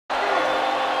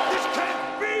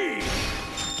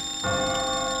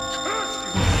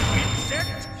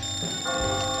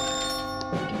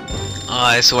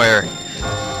I swear.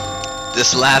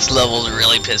 This last level is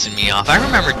really pissing me off. I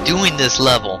remember doing this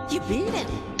level. You beat it.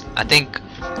 I think...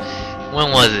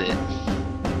 When was it?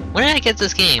 When did I get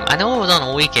this game? I know it was on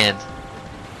a weekend.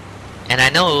 And I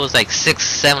know it was like 6,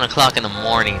 7 o'clock in the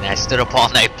morning. I stood up all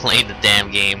night playing the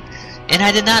damn game. And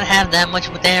I did not have that much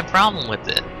of a damn problem with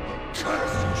it.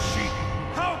 Curse you, sheep!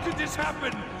 How could this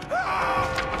happen?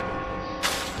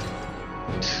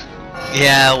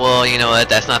 Yeah, well, you know what?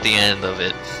 That's not the end of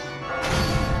it.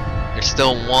 There's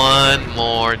still one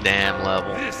more damn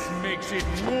level. This makes it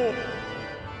more.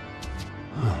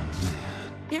 Oh,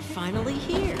 man. You're finally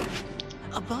here.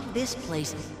 Above this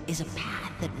place is a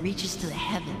path that reaches to the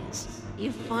heavens.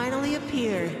 You finally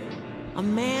appeared. A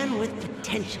man with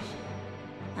potential.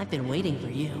 I've been waiting for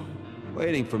you.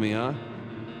 Waiting for me, huh?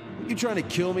 You trying to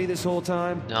kill me this whole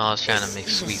time? No, I was trying to make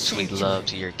sweet, sweet love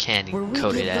to your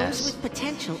candy-coated ass. Those with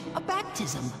potential a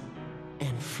baptism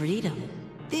and freedom.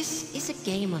 This is a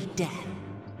game of death,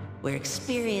 where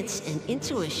experience and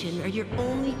intuition are your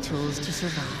only tools to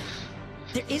survive.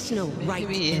 There is no right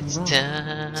and wrong.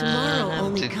 Tomorrow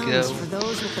only comes for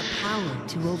those with the power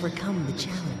to overcome the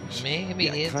challenge. Maybe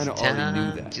it's I kinda already knew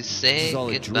time that. to say this is all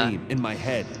goodbye. a dream in my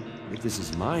head. If this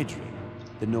is my dream,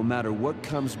 then no matter what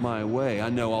comes my way, I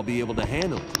know I'll be able to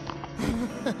handle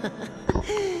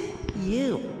it.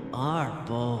 You are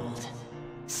bold.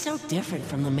 So different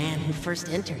from the man who first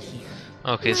entered here.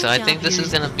 Okay, so I think this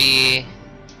is gonna be...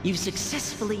 You've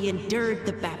successfully endured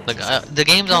the baptism. Look, the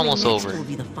game's almost over.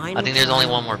 I I think there's only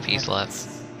one more piece left.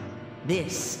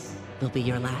 This will be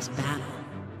your last battle.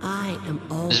 I am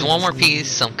always There's one more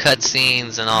piece, some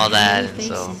cutscenes and all that, and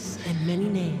so... faces and many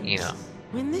names. You know.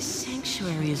 When this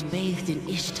sanctuary is bathed in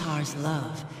Ishtar's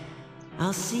love,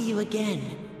 I'll see you again,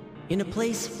 in a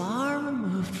place far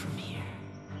removed from here.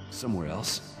 Somewhere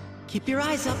else? Keep your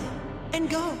eyes up, and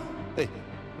go! Hey,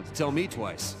 don't tell me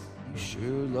twice. You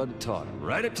sure love to talk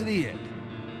right up to the end.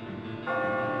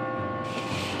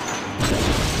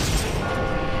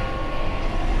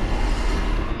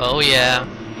 Oh yeah.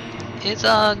 It's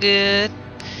all good.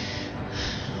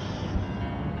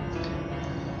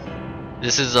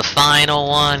 This is the final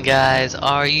one, guys.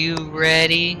 Are you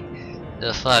ready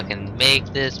to fucking make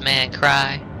this man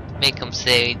cry? Make him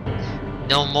say,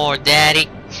 "No more, daddy."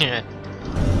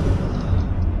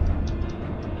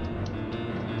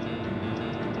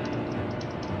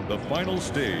 The final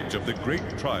stage of the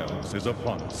great trials is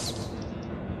upon us.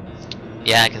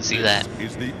 Yeah, I can see that.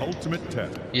 This is the ultimate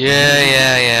test.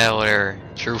 Yeah, whatever.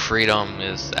 True freedom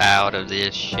is out of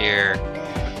this year.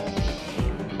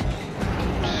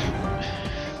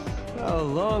 How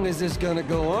long is this gonna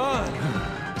go on?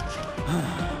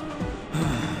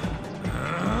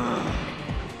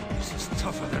 This is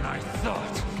tougher than I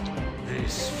thought.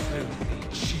 This filthy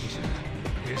cheater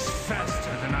is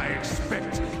faster than I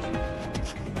expected.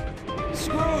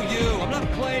 Screw you! I'm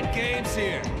not playing games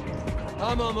here.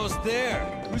 I'm almost there.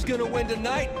 Who's gonna win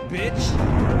tonight, bitch?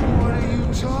 What are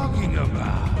you talking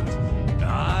about?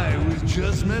 I was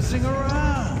just messing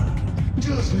around.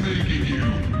 Just making you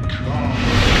come.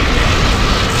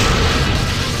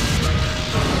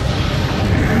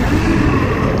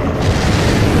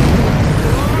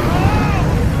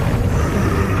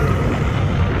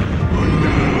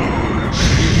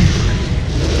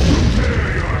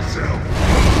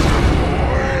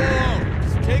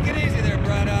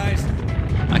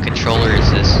 My controller is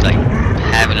just like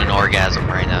having an orgasm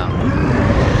right now.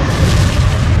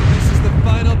 This is the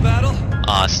final battle?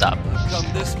 Aw, stop. Come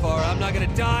this far, I'm not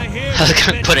gonna die here. I was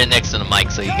gonna put it next to the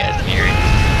mic so you guys can hear it.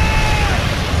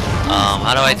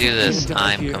 How do I do this?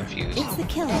 I'm confused. It's the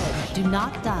killer. Do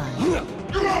not die.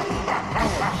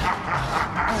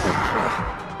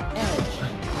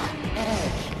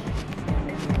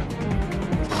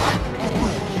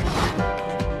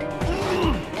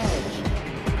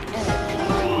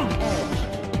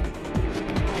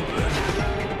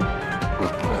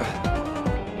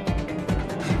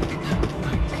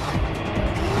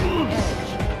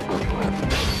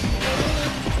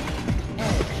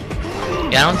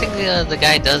 Yeah, I don't think the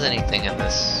guy does anything in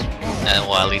this.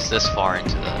 Well, at least this far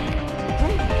into the...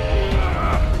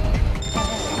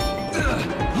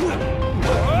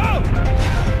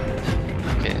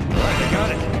 Okay.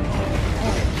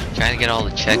 Trying to get all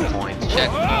the checkpoints.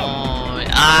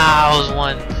 Checkpoint. Ah, I was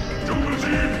one.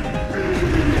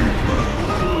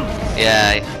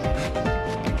 Yeah.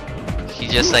 He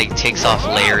just like takes off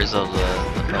layers of the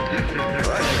fucking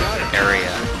area.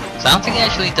 So I don't think he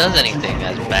actually does anything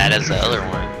as bad as the other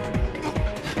one.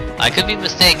 I could be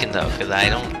mistaken though, because I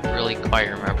don't really quite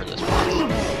remember this one.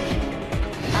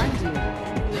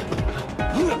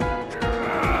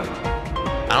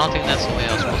 I don't think that's the way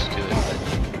I was supposed to do it,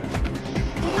 but...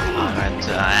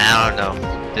 I don't know.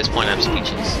 At this point, I'm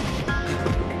speechless.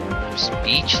 I'm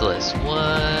speechless.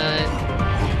 What?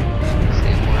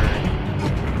 Say a word.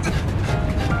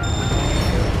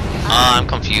 Oh, I'm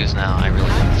confused now. I really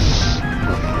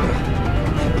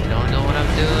don't know what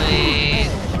I'm doing.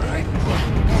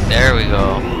 There we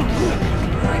go.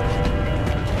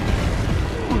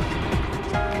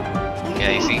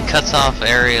 Yeah, you see, he cuts off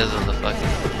areas of the fucking...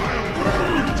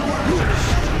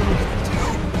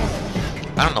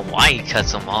 I don't know why he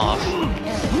cuts them off.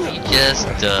 He just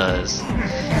does.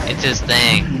 It's his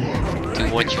thing. Do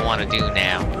what you want to do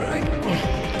now.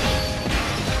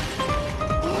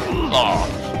 Oh.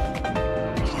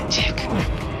 Dick.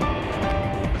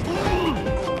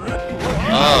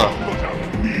 Oh.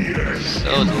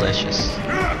 So delicious.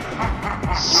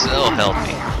 So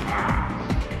healthy.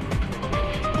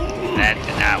 That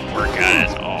did not work out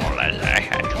at all as I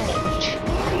had hoped.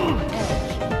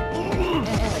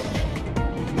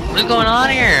 What is going on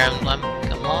here? I'm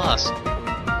lost.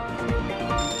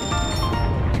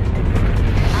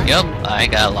 Yep, I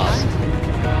got lost.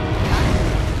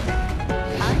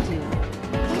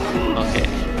 Okay.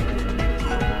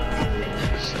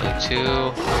 So 2.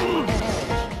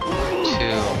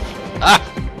 Ah!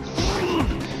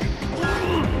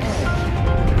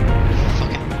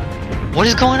 Fucking. What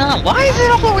is going on? Why is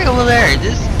it all the way over there?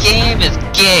 This game is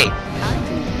gay.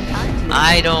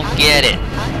 I don't get it.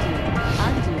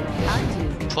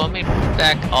 Put me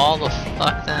back all the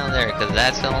fuck down there, because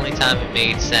that's the only time it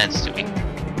made sense to me.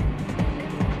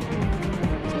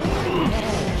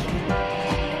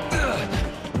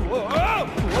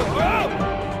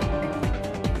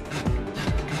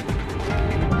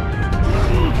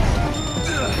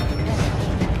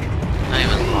 Not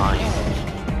even lying.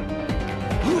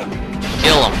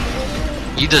 Kill him.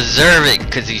 You deserve it,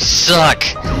 because you suck.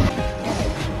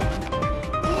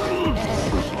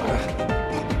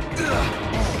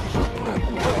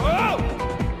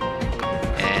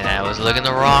 Looking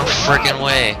the wrong freaking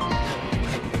way.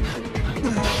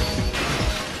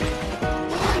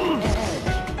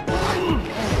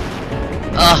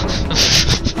 Oh,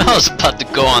 I was about to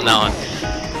go on that one.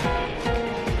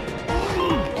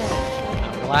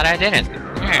 I'm glad I didn't.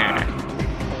 Yeah.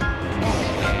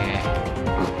 Okay.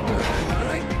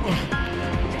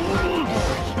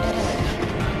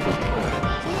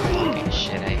 Fucking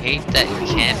shit, I hate that you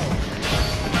can't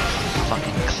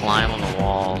fucking climb on the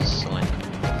walls when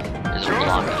there's a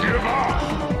block here.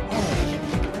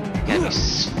 You gotta be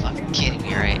fucking kidding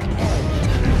me, right?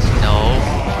 No.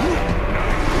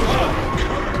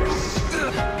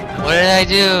 What did I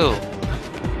do?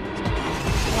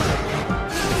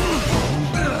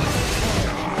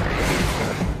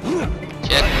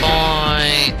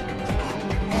 Checkpoint.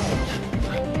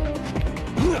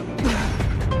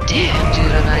 Damn,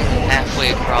 dude, I'm not even halfway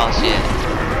across yet.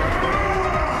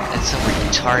 That's some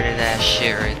retarded ass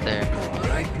shit right there.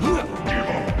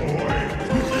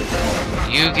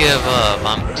 You give up.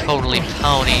 I'm totally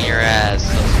pounding your ass.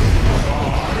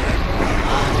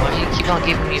 Why do you keep on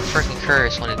giving me a freaking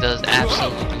curse when it does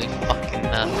absolutely fucking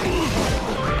nothing?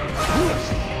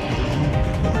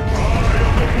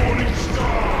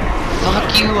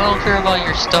 Fuck you, I don't care about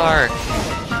your star.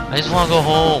 I just want to go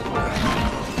home.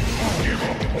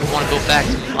 I want to go back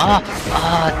to...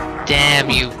 damn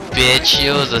you bitch.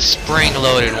 It was a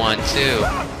spring-loaded one too.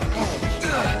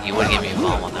 You would give me a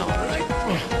bomb on that one, right?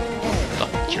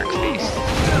 Fucking jerk face.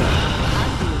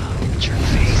 Jerk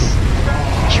face.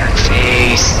 Jerk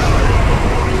face.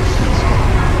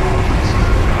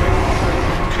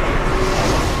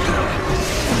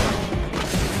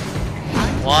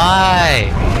 Why?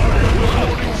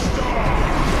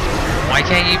 Why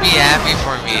can't you be happy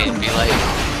for me and be like,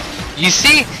 you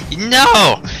see?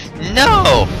 No!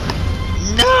 No!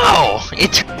 No!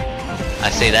 I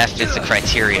say that fits the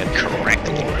criteria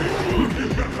correctly.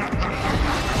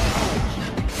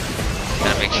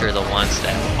 Gotta make sure the ones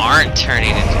that aren't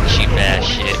turning into cheap ass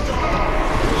shit.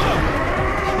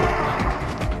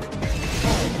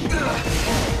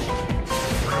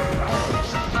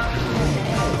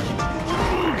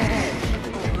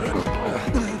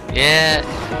 Yeah,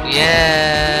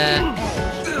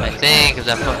 I think, is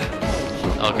that fucking...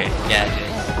 Okay, yeah,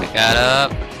 I got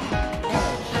up. You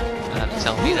have to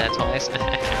tell me that twice. And...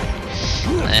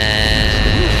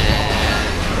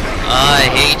 I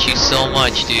hate you so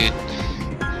much, dude.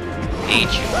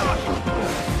 Hate you.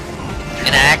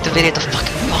 And I activated the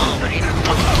fucking bomb. I didn't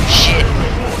fucking do shit.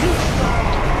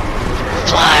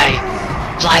 Fly!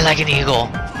 Fly like an eagle.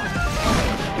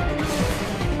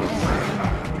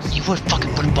 You would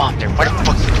fucking put a bomb there. Why the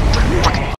fuck would you put a fucking